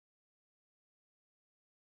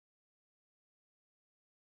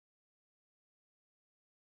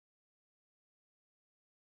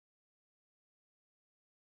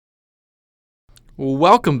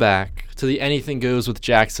Welcome back to the Anything Goes with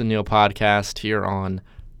Jackson Neill podcast here on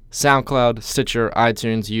SoundCloud, Stitcher,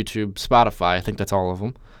 iTunes, YouTube, Spotify. I think that's all of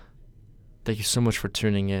them. Thank you so much for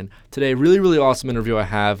tuning in. Today, really awesome interview I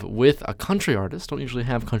have with a country artist. Don't usually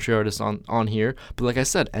have country artists on here, but like I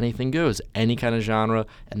said, anything goes, any kind of genre,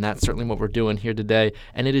 and that's certainly what we're doing here today.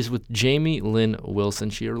 And it is with Jamie Lynn Wilson.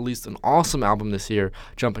 She released an awesome album this year,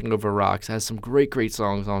 Jumping Over Rocks. It has some great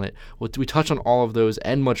songs on it. We touch on all of those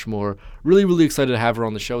and much more. Really excited to have her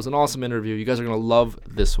on the show. It's an awesome interview. You guys are going to love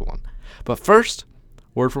this one. But first,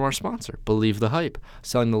 word from our sponsor, Believe the Hype.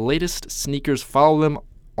 Selling the latest sneakers. Follow them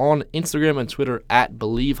on Instagram and Twitter at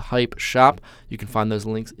Believe Hype Shop. You can find those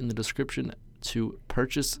links in the description to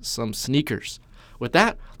purchase some sneakers. With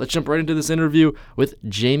that, let's jump right into this interview with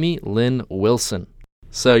Jamie Lynn Wilson.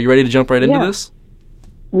 So, you ready to jump right into this?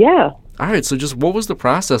 Yeah. All right. So, just what was the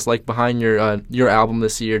process like behind your album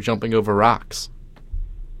this year, Jumping Over Rocks?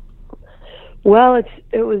 Well,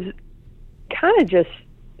 it was kind of just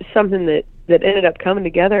something that ended up coming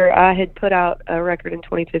together. I had put out a record in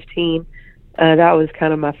 2015. That was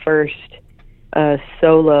kind of my first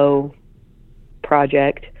solo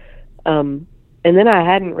project. And then I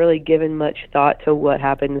hadn't really given much thought to what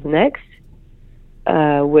happens next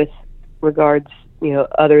with regards,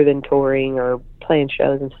 other than touring or playing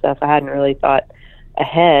shows and stuff. I hadn't really thought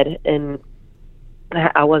ahead, and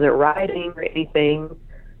I wasn't writing or anything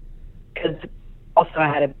because also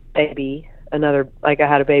I had a baby, I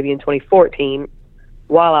had a baby in 2014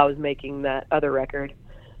 while I was making that other record.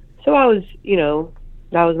 So I was,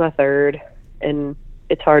 that was my third, and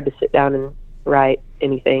it's hard to sit down and write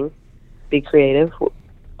anything, be creative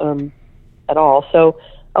at all. So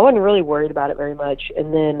I wasn't really worried about it very much.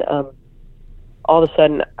 And then all of a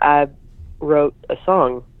sudden I wrote a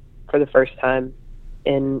song for the first time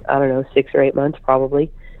in, 6 or 8 months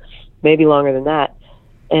probably, maybe longer than that.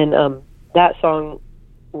 And that song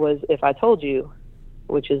was If I Told You,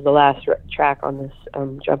 which is the last track on this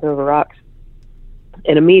Jumping Over Rocks.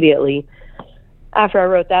 And immediately after I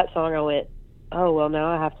wrote that song, I went, oh, well, now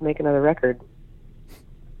I have to make another record.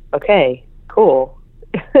 Okay, cool.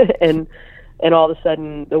 and all of a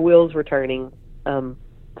sudden the wheels were turning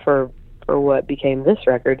for what became this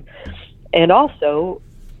record. And also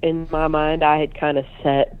in my mind, I had kind of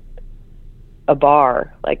set a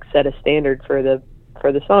bar, set a standard for the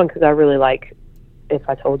song, because I really like If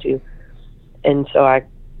I Told You. And so I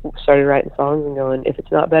started writing songs and going, if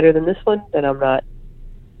it's not better than this one, then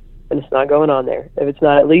and it's not going on there. If it's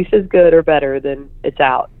not at least as good or better, then it's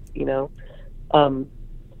out,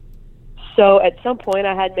 So at some point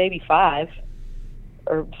I had maybe 5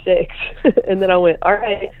 or 6, and then I went, all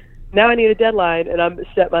right, now I need a deadline, and I'm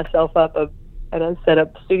set myself up and I set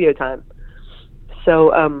up studio time.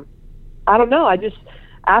 So I don't know.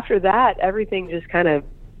 After that, everything just kind of,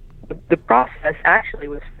 the process actually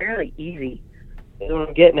was fairly easy. You know what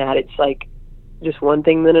I'm getting at? It's like just one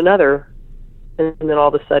thing then another. And then all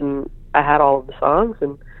of a sudden, I had all of the songs,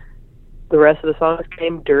 and the rest of the songs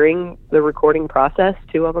came during the recording process.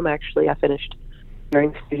 2 of them, actually, I finished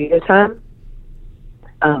during studio time.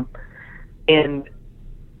 And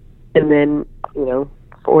then,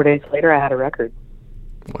 4 days later, I had a record.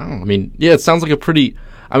 Wow. It sounds like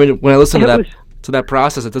when I listen to that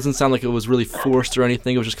process, it doesn't sound like it was really forced or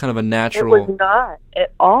anything. It was just kind of a natural. It was not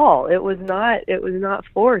at all. It was not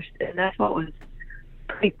forced, and that's what was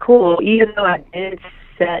pretty cool. Even though I did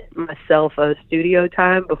set myself a studio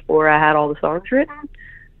time before I had all the songs written,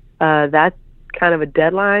 that kind of a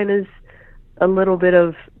deadline is a little bit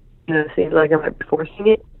of, seems like I'm forcing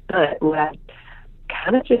it, but I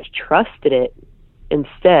kind of just trusted it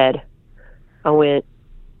instead. I went,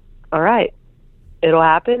 all right, it'll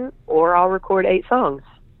happen, or I'll record 8 songs.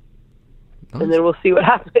 Nice. And then we'll see what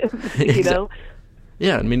happens,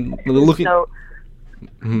 Yeah, looking... So,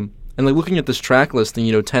 And looking at this track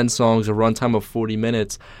listing, 10 songs, a runtime of 40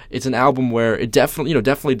 minutes, it's an album where it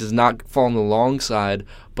definitely does not fall on the long side,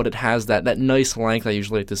 but it has that nice length, I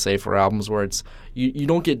usually like to say, for albums where it's you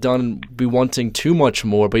don't get done and be wanting too much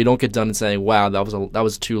more, but you don't get done and saying, wow, that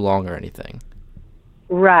was too long or anything.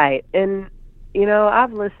 Right. And,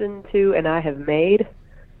 I've listened to and I have made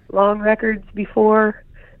long records before,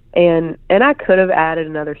 and I could have added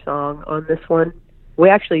another song on this one. We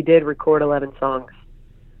actually did record 11 songs.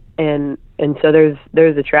 And so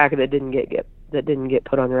there's a track that didn't get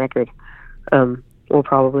put on the record. We'll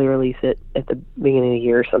probably release it at the beginning of the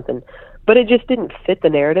year or something. But it just didn't fit the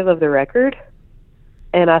narrative of the record.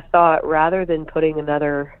 And I thought, rather than putting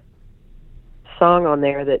another song on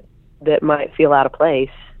there that might feel out of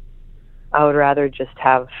place, I would rather just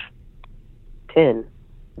have 10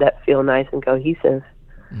 that feel nice and cohesive.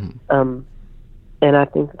 Mm-hmm. And I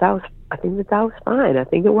think that was I think that was fine. I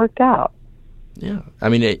think it worked out. Yeah, I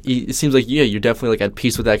mean, it seems like you're definitely like at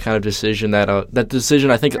peace with that kind of decision. That decision,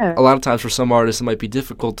 I think, Yeah. a lot of times for some artists it might be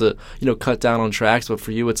difficult to cut down on tracks, but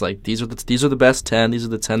for you, it's like these are the best 10. These are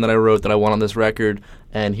the 10 that I wrote that I want on this record,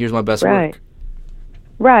 and here's my best Right. work.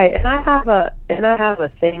 Right, and I have a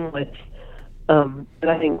thing with that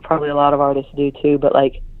I think probably a lot of artists do too. But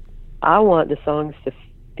like, I want the songs to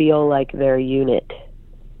feel like they're a unit.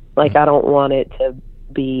 Like, I don't want it to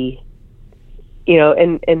be,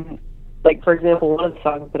 and like, for example, one of the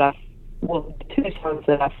songs that two songs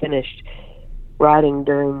that I finished writing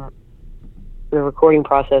during the recording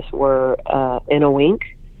process were In a Wink,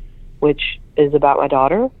 which is about my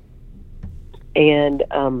daughter, and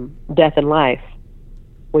Death and Life,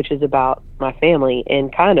 which is about my family,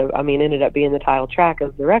 and ended up being the title track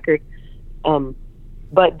of the record.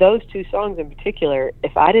 But those two songs in particular,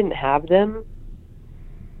 if I didn't have them,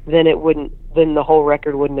 then the whole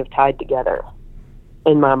record wouldn't have tied together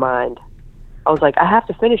in my mind. I was like, I have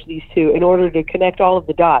to finish these two in order to connect all of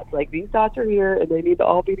the dots. Like, these dots are here and they need to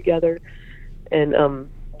all be together. And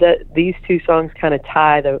these two songs kind of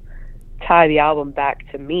tie the album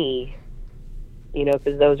back to me,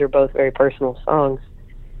 because those are both very personal songs.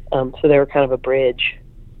 So they were kind of a bridge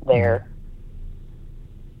there.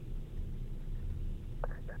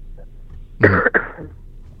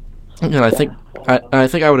 And I think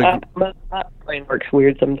I would agree. My brain works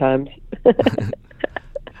weird sometimes.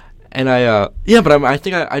 And I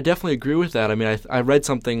think I definitely agree with that. I mean, I read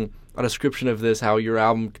a description of this, how your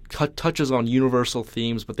album touches on universal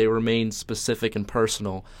themes, but they remain specific and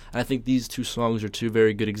personal. And I think these two songs are two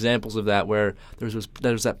very good examples of that, where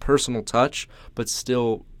there's that personal touch, but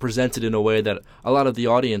still presented in a way that a lot of the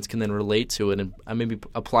audience can then relate to it and maybe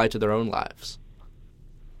apply to their own lives.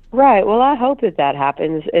 Right. Well, I hope that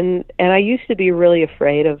happens. And I used to be really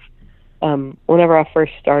afraid of, whenever I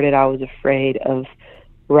first started, I was afraid of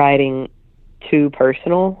writing too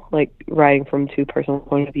personal, like writing from too personal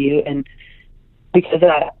point of view. And because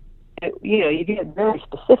you get very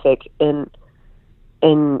specific in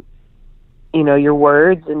your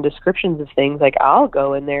words and descriptions of things. Like, I'll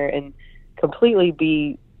go in there and completely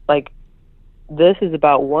be like, this is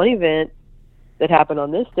about one event that happened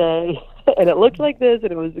on this day, and it looked like this,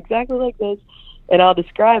 and it was exactly like this, and I'll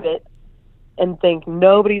describe it and think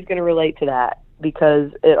nobody's going to relate to that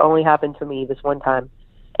because it only happened to me this one time.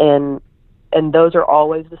 And those are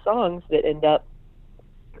always the songs that end up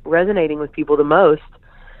resonating with people the most.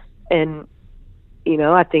 And,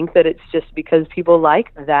 I think that it's just because people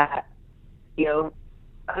like that, I don't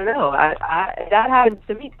know. That happens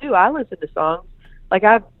to me too. I listen to songs. Like,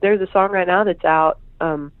 there's a song right now that's out,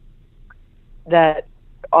 that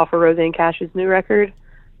off of Roseanne Cash's new record,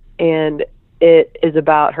 and it is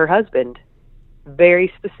about her husband,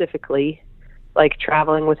 very specifically, like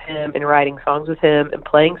traveling with him and writing songs with him and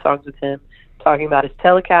playing songs with him, talking about his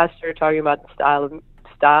Telecaster, talking about the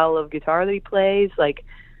style of guitar that he plays, like,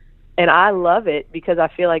 and I love it because I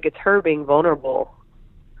feel like it's her being vulnerable,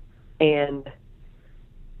 and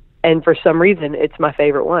for some reason it's my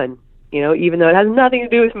favorite one, even though it has nothing to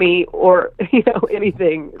do with me or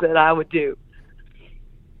anything that I would do.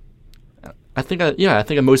 I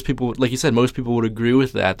think most people, like you said, most people would agree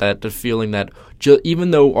with that the feeling that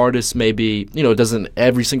even though artists maybe,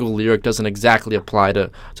 every single lyric doesn't exactly apply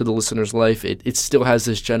to the listener's life, it still has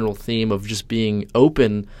this general theme of just being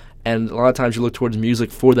open, and a lot of times you look towards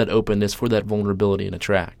music for that openness, for that vulnerability in a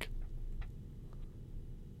track.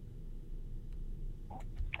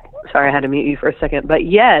 Sorry, I had to mute you for a second, but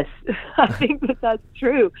yes, I think that's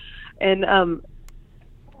true. And,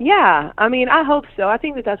 yeah, I mean, I hope so. I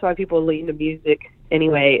think that's why people lean to music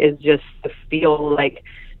anyway, is just to feel like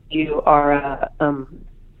you are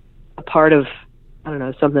a part of, I don't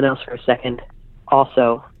know, something else for a second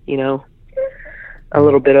also, A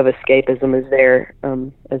little bit of escapism is there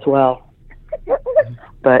as well.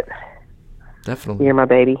 But definitely. You're my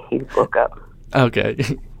baby. He woke up. Okay.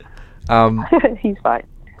 He's fine.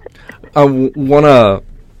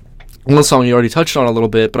 One song you already touched on a little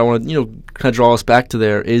bit, but I want to kind of draw us back to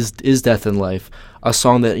there is Death and Life, a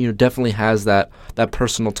song that definitely has that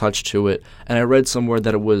personal touch to it. And I read somewhere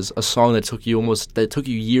that it was a song that took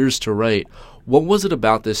you years to write. What was it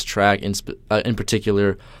about this track in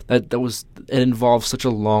particular that involved such a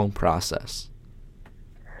long process?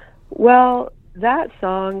 Well, that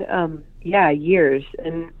song, years,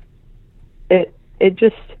 and it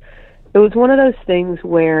was one of those things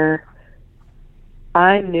where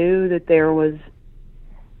I knew that there was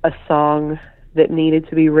a song that needed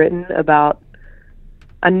to be written about.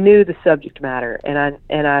 I knew the subject matter, and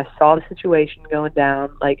I saw the situation going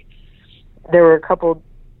down. Like,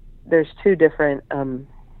 there's two different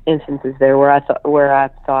instances there where I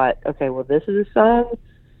thought, okay, well, this is a song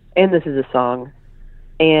and this is a song,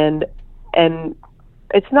 and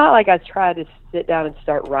it's not like I tried to sit down and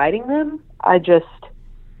start writing them. I just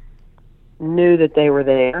knew that they were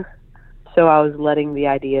there, so I was letting the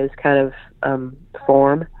ideas kind of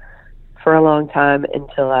form for a long time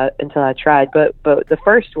until I tried. But the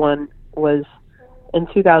first one was in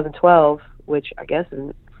 2012, which I guess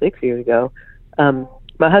is 6 years ago.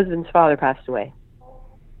 My husband's father passed away,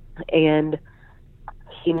 and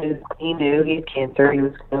he knew he had cancer. He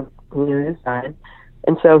was dying,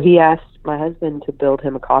 and so he asked my husband to build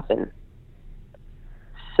him a coffin.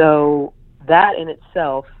 So that in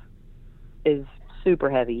itself is super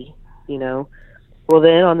heavy, you know. Well,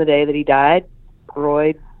 then on the day that he died,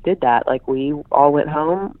 Roy did that. Like, we all went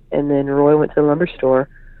home, and then Roy went to the lumber store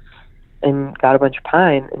and got a bunch of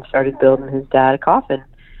pine and started building his dad a coffin.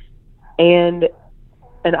 And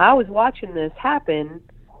I was watching this happen,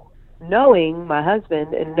 knowing my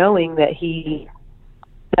husband and knowing that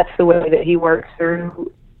that's the way that he works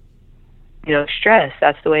through, you know, stress.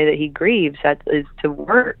 That's the way that he grieves. That is to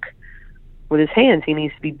work with his hands. He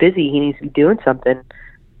needs to be busy. He needs to be doing something.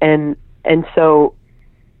 And so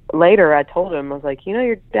later I told him, I was like, you know,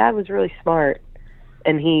 your dad was really smart,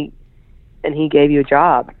 and he gave you a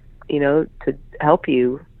job, you know, to help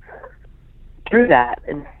you through that.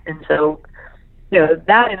 And so, you know,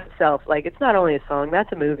 that in itself, like, it's not only a song,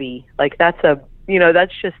 that's a movie. Like, that's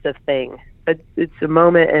that's just a thing. It's a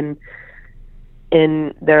moment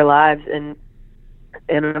in their lives and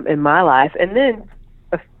in my life. And then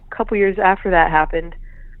a couple years after that happened,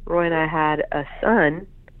 Roy and I had a son,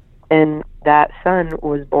 and that son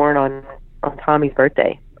was born on Tommy's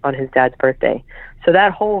birthday, on his dad's birthday. So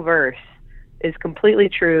that whole verse is completely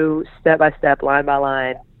true, step by step, line by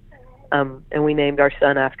line. And we named our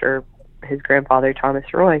son after his grandfather, Thomas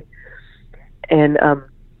Roy. And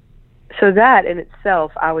so that in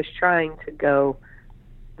itself, I was trying to go,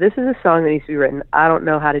 this is a song that needs to be written. I don't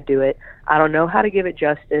know how to do it. I don't know how to give it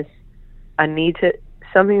justice. I need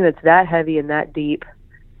something that's that heavy and that deep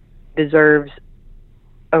deserves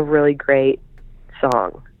a really great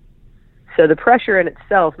song. So the pressure in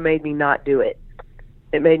itself made me not do it.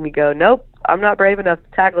 It made me go, nope, I'm not brave enough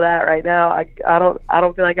to tackle that right now. I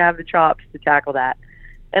don't feel like I have the chops to tackle that.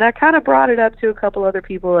 And I kind of brought it up to a couple other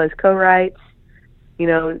people as co-writes, you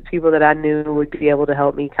know, people that I knew would be able to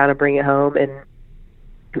help me kind of bring it home,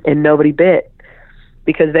 and nobody bit,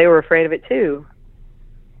 because they were afraid of it too.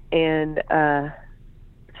 And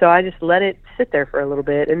so I just let it sit there for a little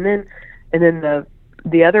bit, and then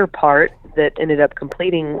the other part that ended up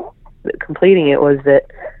completing it was that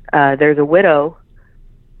there's a widow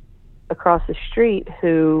across the street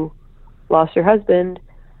who lost her husband,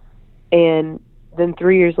 and then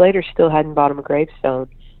 3 years later still hadn't bought him a gravestone.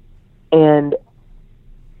 And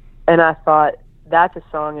I thought, that's a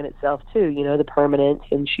song in itself too, you know, the permanence,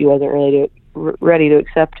 and she wasn't really ready to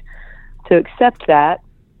accept that.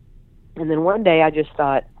 And then one day I just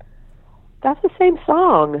thought, that's the same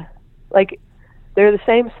song. Like, they're the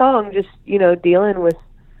same song, just, you know, dealing with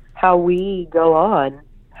how we go on,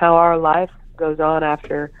 how our life goes on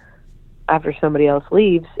after somebody else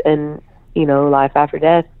leaves, and, you know, life after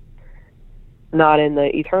death, not in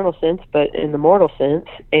the eternal sense, but in the mortal sense.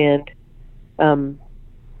 And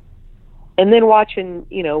then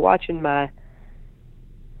watching my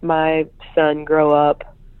son grow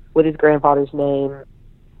up with his grandfather's name,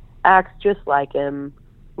 acts just like him,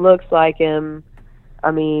 looks like him.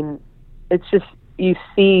 I mean, it's just, you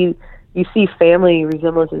see family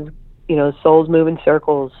resemblances, you know, souls move in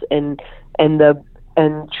circles, and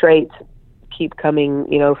traits keep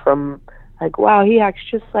coming, you know, from, like, wow, he acts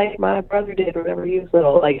just like my brother did whenever he was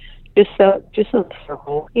little. Like, just a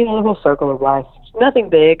circle, you know, the whole circle of life. Nothing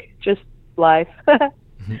big, just life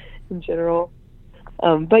in general.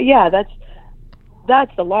 But yeah,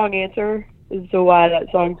 that's the long answer as to why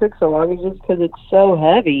that song took so long. Is just because it's so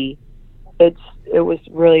heavy. It was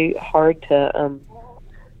really hard to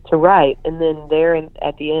write. And then there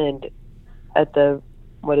at the end, at the,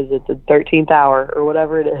 what is it, the 13th hour or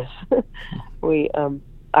whatever it is,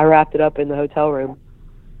 I wrapped it up in the hotel room.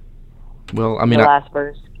 Well, I mean, the last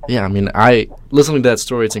verse. Yeah, I mean, listening to that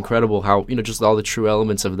story, it's incredible how, you know, just all the true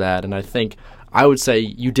elements of that. And I think I would say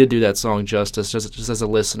you did do that song justice. Just as a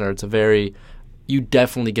listener, it's you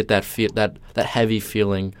definitely get that that heavy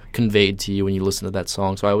feeling conveyed to you when you listen to that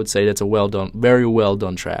song. So I would say that's a very well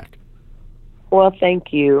done track. Well,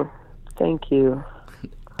 thank you.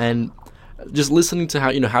 And just listening to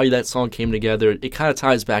how that song came together, it kind of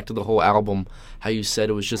ties back to the whole album. How you said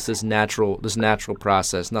it was just this natural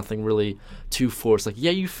process, nothing really too forced. Like,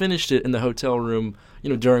 yeah, you finished it in the hotel room,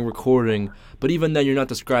 during recording, but even then, you're not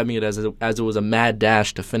describing it as it was a mad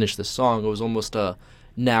dash to finish the song. It was almost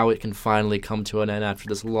now it can finally come to an end after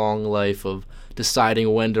this long life of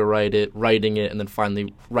deciding when to write it, writing it, and then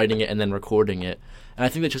finally writing it and then recording it. And I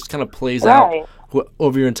think that just kind of plays out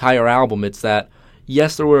over your entire album. It's that,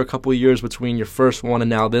 yes, there were a couple of years between your first one and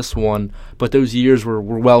now this one, but those years were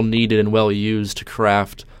well needed and well used to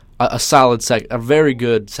craft a very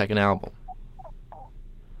good second album.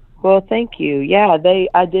 Well, thank you. Yeah,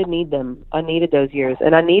 I did need them. I needed those years,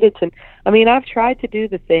 and I needed to. I mean, I've tried to do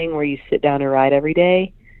the thing where you sit down and write every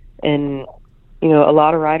day, and a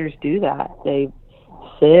lot of writers do that. They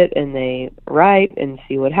sit and they write and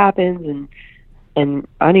see what happens, and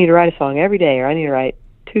I need to write a song every day, or I need to write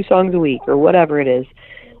 2 songs a week, or whatever it is.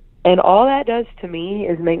 And all that does to me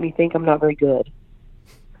is make me think I'm not very good,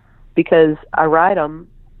 because I write them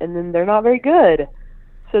and then they're not very good.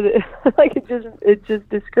 So it's just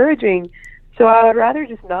discouraging. So I would rather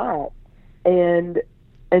just not, and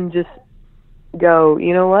just go,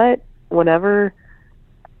 you know what? Whenever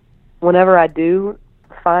I do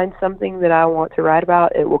find something that I want to write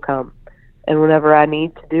about, it will come. And whenever I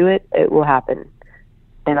need to do it, it will happen.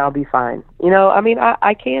 And I'll be fine. I mean,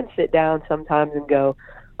 I can sit down sometimes and go,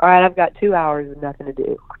 all right, I've got 2 hours with nothing to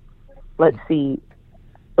do. Let's see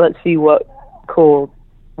what cool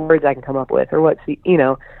words I can come up with, or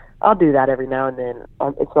I'll do that every now and then.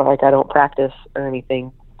 It's not like I don't practice or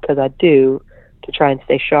anything, because I do, to try and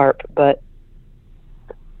stay sharp, but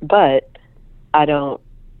I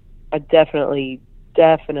definitely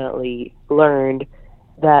learned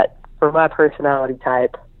that for my personality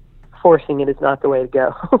type, forcing it is not the way to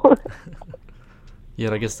go.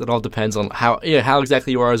 Yeah, I guess it all depends on how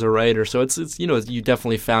exactly you are as a writer. So it's you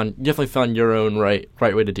definitely found your own right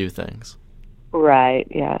way to do things. Right.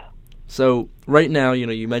 Yeah. So right now,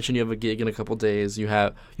 you mentioned you have a gig in a couple days. You've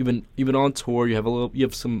been on tour. You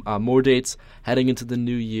have some more dates heading into the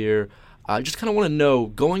new year. I just kind of want to know,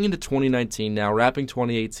 going into 2019 now, wrapping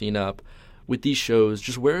 2018 up with these shows,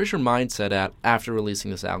 just where is your mindset at after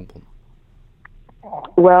releasing this album?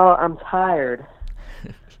 Well, I'm tired,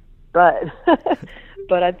 but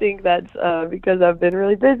I think that's because I've been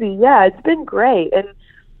really busy. Yeah, it's been great, and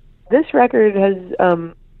this record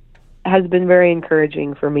has been very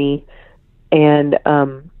encouraging for me, and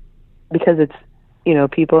because it's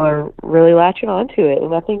people are really latching onto it,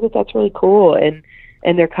 and I think that's really cool, and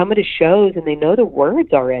they're coming to shows and they know the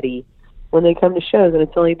words already when they come to shows, and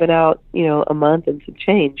it's only been out a month and some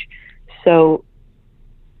change, so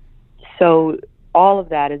all of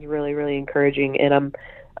that is really, really encouraging, and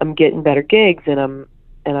I'm getting better gigs, and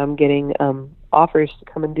I'm getting offers to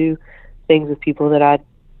come and do things with people that I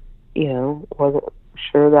wasn't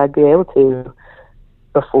sure that I'd be able to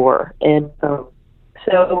before. And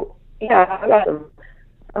so yeah, I've got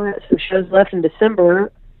some shows left in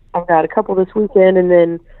December. I've got a couple this weekend, and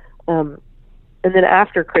then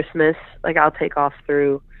after Christmas, like, I'll take off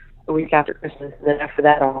through the week after Christmas, and then after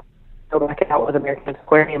that I'll go back out with American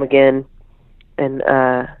Aquarium again, and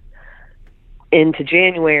into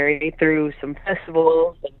January through some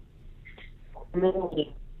festivals, and then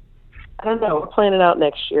I don't know, we're planning out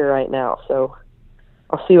next year right now, so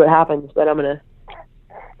I'll see what happens, but I'm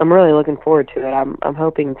really looking forward to it. I'm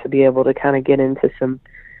hoping to be able to kind of get into some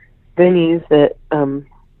venues that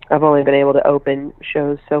I've only been able to open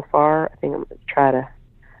shows so far. I think I'm going to try to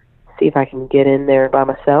see if I can get in there by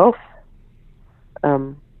myself,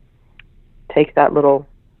 take that little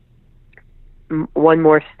one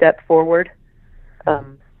more step forward,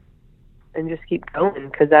 and just keep going,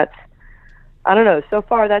 because I don't know, so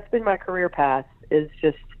far that's been my career path, is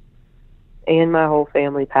just, and my whole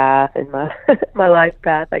family path, and my my life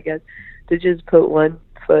path, I guess, to just put one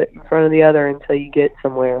foot in front of the other until you get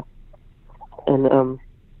somewhere, and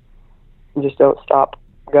just don't stop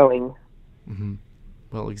going. Mm-hmm.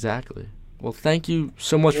 Well, exactly. Well, thank you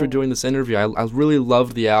so much for doing this interview. I really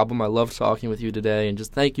loved the album. I loved talking with you today, and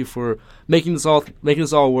just thank you for making this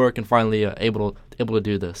all work, and finally able to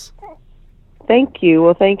do this. Thank you.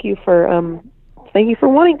 Well, thank you for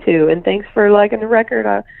wanting to, and thanks for liking the record.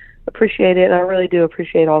 I appreciate it, and I really do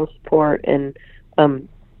appreciate all the support, and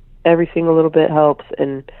every single little bit helps,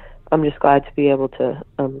 and I'm just glad to be able to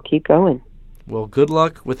keep going. Well, good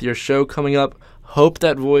luck with your show coming up. Hope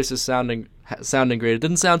that voice is sounding great. It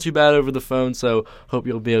didn't sound too bad over the phone, so hope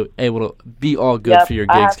you'll be able to be all good for your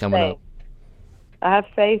gigs coming up. I have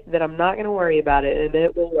faith that I'm not going to worry about it, and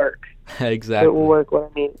it will work. Exactly. It will work when I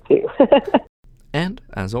need it to. And,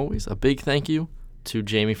 as always, a big thank you to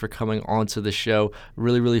Jamie for coming onto the show.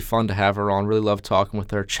 Really, really fun to have her on. Really love talking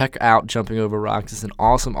with her. Check out Jumping Over Rocks. It's an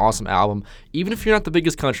awesome, awesome album. Even if you're not the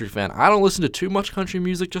biggest country fan, I don't listen to too much country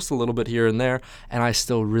music, just a little bit here and there, and I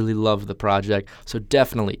still really love the project. So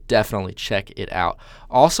definitely, definitely check it out.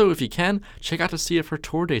 Also, if you can, check out to see if her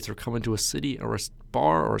tour dates are coming to a city or a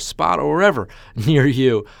bar or a spot or wherever near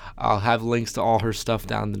you. I'll have links to all her stuff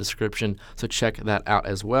down in the description, so check that out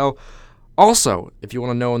as well. Also, if you want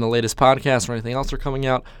to know when the latest podcasts or anything else are coming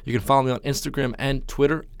out, you can follow me on Instagram and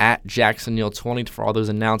Twitter at JacksonNeill20 for all those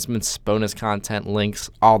announcements, bonus content, links,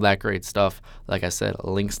 all that great stuff. Like I said,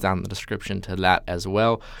 links down in the description to that as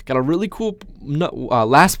well. Got a really cool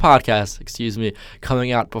last podcast,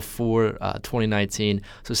 coming out before 2019.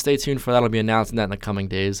 So stay tuned for that. I'll be announcing that in the coming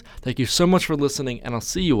days. Thank you so much for listening, and I'll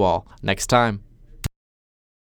see you all next time.